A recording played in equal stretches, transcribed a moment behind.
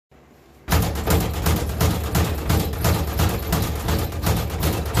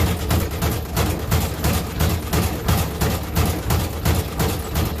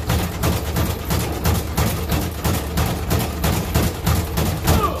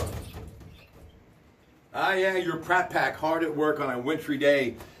Yeah, your Pratt Pack hard at work on a wintry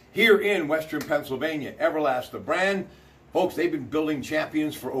day here in Western Pennsylvania. Everlast, the brand. Folks, they've been building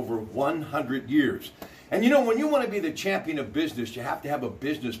champions for over 100 years. And you know, when you want to be the champion of business, you have to have a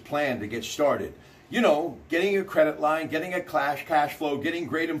business plan to get started. You know, getting a credit line, getting a cash flow, getting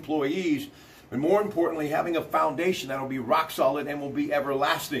great employees, but more importantly, having a foundation that will be rock solid and will be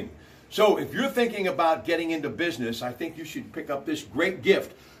everlasting. So if you're thinking about getting into business, I think you should pick up this great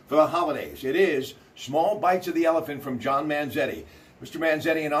gift for the holidays. It is Small Bites of the Elephant from John Manzetti. Mr.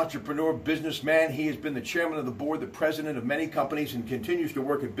 Manzetti, an entrepreneur, businessman. He has been the chairman of the board, the president of many companies, and continues to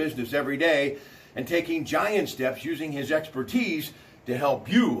work at business every day and taking giant steps using his expertise to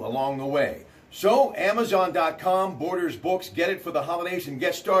help you along the way. So Amazon.com, Borders Books, get it for the holidays and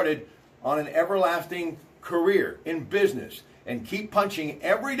get started on an everlasting career in business and keep punching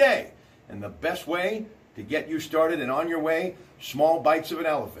every day. And the best way to get you started and on your way, Small Bites of an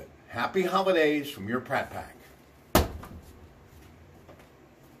Elephant. Happy holidays from your Pratt Pack.